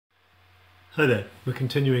Hi there, we're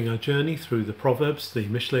continuing our journey through the Proverbs, the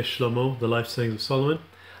Mishle Shlomo, the life sayings of Solomon,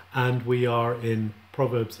 and we are in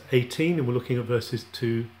Proverbs 18 and we're looking at verses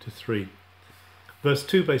 2 to 3. Verse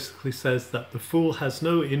 2 basically says that the fool has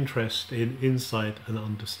no interest in insight and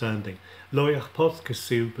understanding. Lo yachpot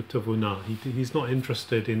kesiv b'tovuna. He's not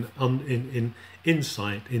interested in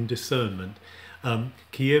insight, in discernment.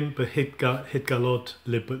 Kiyem b'hidgalot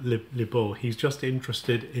libo. He's just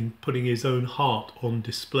interested in putting his own heart on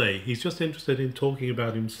display. He's just interested in talking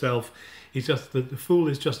about himself. The fool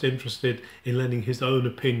is just interested in letting his own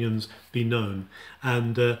opinions be known.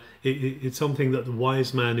 And it's something that the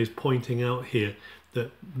wise man is pointing out here,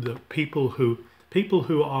 that people who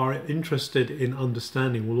are interested in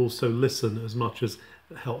understanding will also listen as much as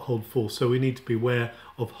hold forth. So we need to beware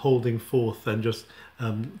of holding forth and just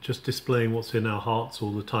displaying what's in our hearts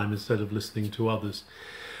all the time instead of listening to others.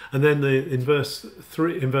 And then in verse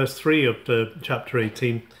 3 of chapter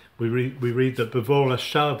 18, we read that bevor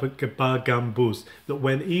gambuz, that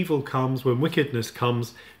when evil comes, when wickedness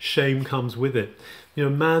comes, shame comes with it. You know,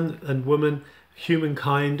 man and woman,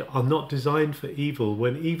 humankind are not designed for evil.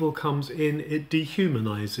 When evil comes in, it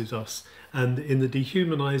dehumanizes us, and in the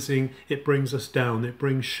dehumanizing, it brings us down, it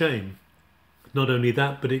brings shame. Not only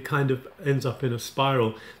that, but it kind of ends up in a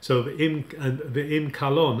spiral. So the im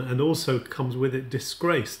kalon, and also comes with it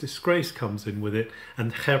disgrace. Disgrace comes in with it,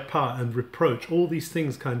 and cherpa and reproach. All these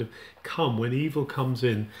things kind of come when evil comes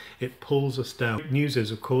in. It pulls us down. The news is,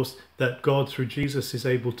 of course, that God through Jesus is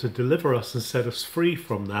able to deliver us and set us free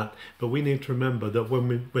from that. But we need to remember that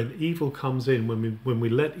when evil comes in, when we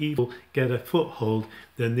let evil get a foothold,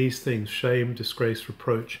 then these things, shame, disgrace,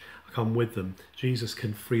 reproach, come with them. Jesus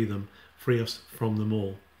can free us from them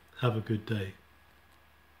all. Have a good day.